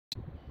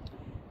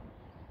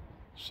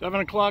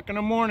7 o'clock in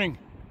the morning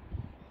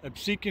at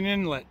Beacon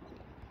Inlet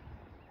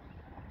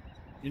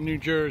in New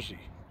Jersey.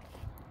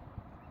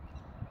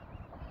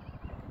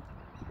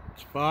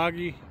 It's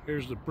foggy.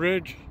 Here's the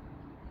bridge.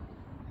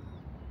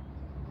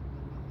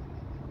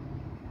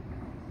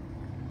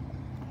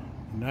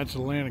 And that's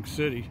Atlantic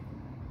City.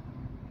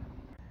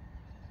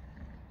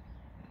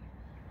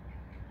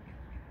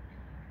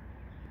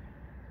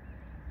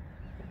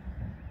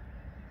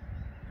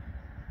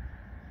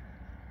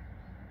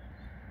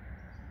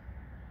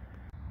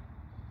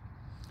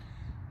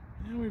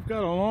 And we've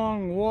got a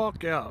long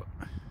walk out.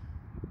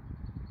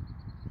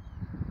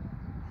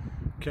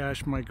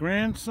 Cash, my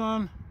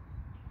grandson,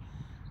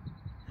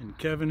 and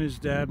Kevin, his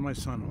dad, my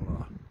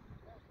son-in-law.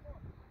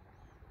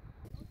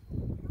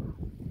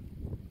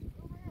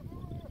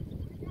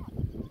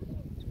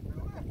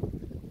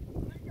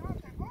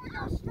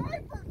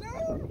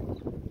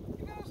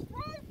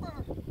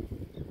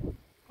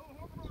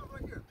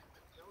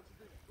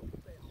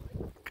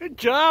 Good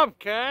job,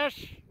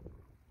 Cash.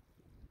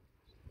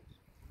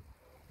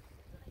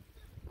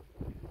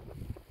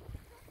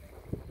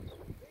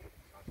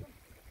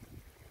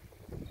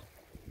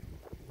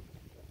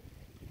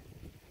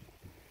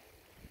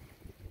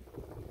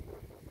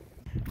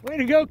 Way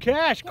to go,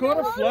 Cash. Caught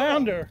a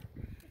flounder.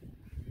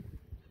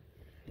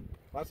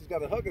 He's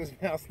got a hook in his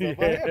mouth still. Yeah.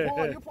 Here, pull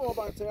on, you pull on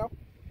by the tail.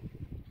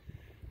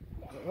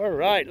 All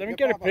right, let me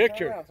get a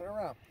picture. Turn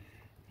around.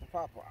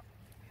 Pop, pop.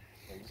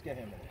 Yeah, just get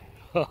him in there.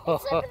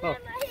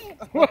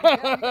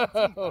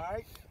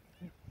 Alright.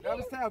 Grab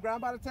his tail, grab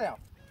him by the tail.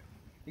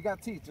 You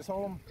got teeth, just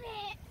hold him.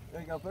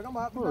 There you go, pick him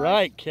up. All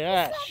right,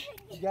 Cash.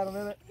 You got him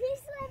in it? He's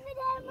swimming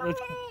in my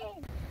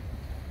hand.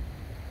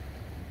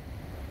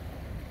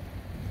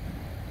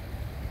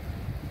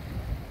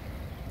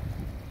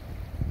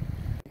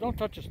 Don't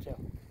touch his tail.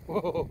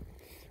 Whoa.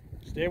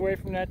 Stay away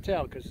from that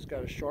tail because it's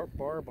got a sharp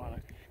barb on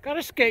it. Got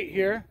a skate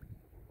here.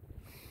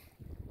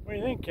 What do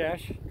you think,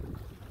 Cash?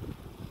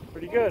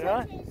 Pretty good,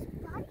 huh?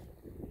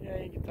 Yeah,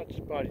 you can touch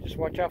his body. Just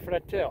watch out for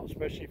that tail,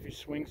 especially if he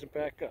swings it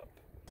back up.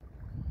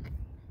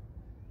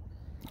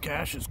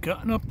 Cash is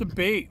cutting up the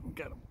bait. We've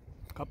got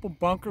a couple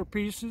bunker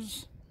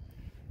pieces.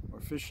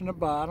 We're fishing the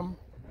bottom.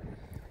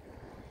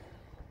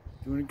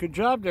 Doing a good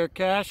job there,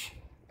 Cash.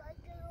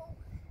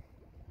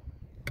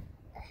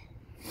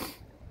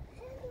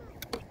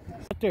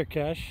 Right there,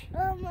 Cash.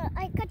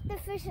 I cut the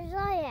fish's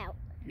eye out.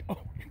 Oh,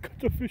 you cut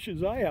the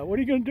fish's eye out. What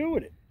are you going to do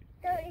with it?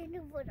 Throw it in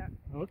the water.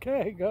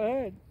 Okay, go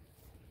ahead.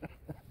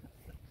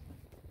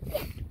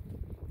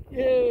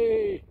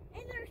 Yay!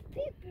 And there's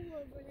people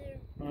over there.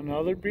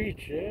 Another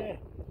beach, yeah.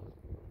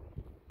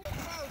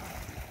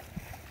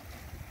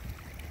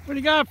 What do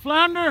you got,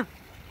 flounder?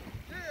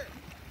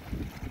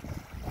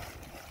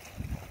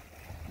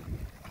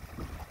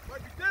 Might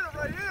be dinner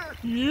right here.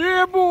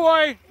 Yeah,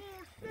 boy!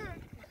 Oh, shit.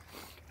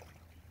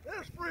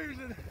 It's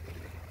freezing.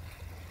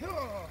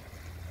 Oh.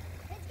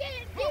 Let's get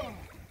it deep.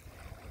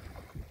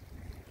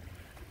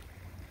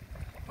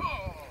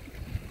 Oh,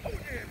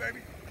 yeah,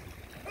 baby.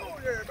 Oh,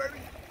 yeah, baby.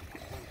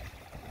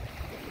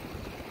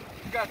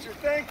 You got your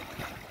thing?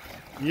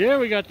 Yeah,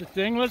 we got the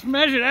thing. Let's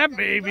measure that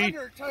baby.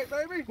 Tight,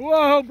 baby.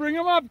 Whoa, bring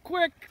him up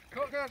quick.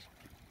 Come on, guys.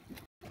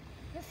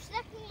 The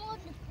second on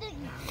the thing.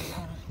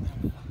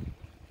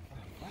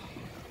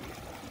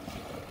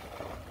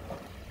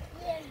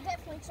 Yeah, it's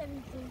definitely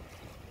 17.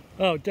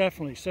 Oh,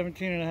 definitely.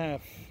 17 and a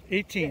half.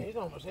 18. Yeah, he's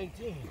almost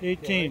 18.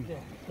 18. Yeah,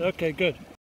 right there. Okay, good.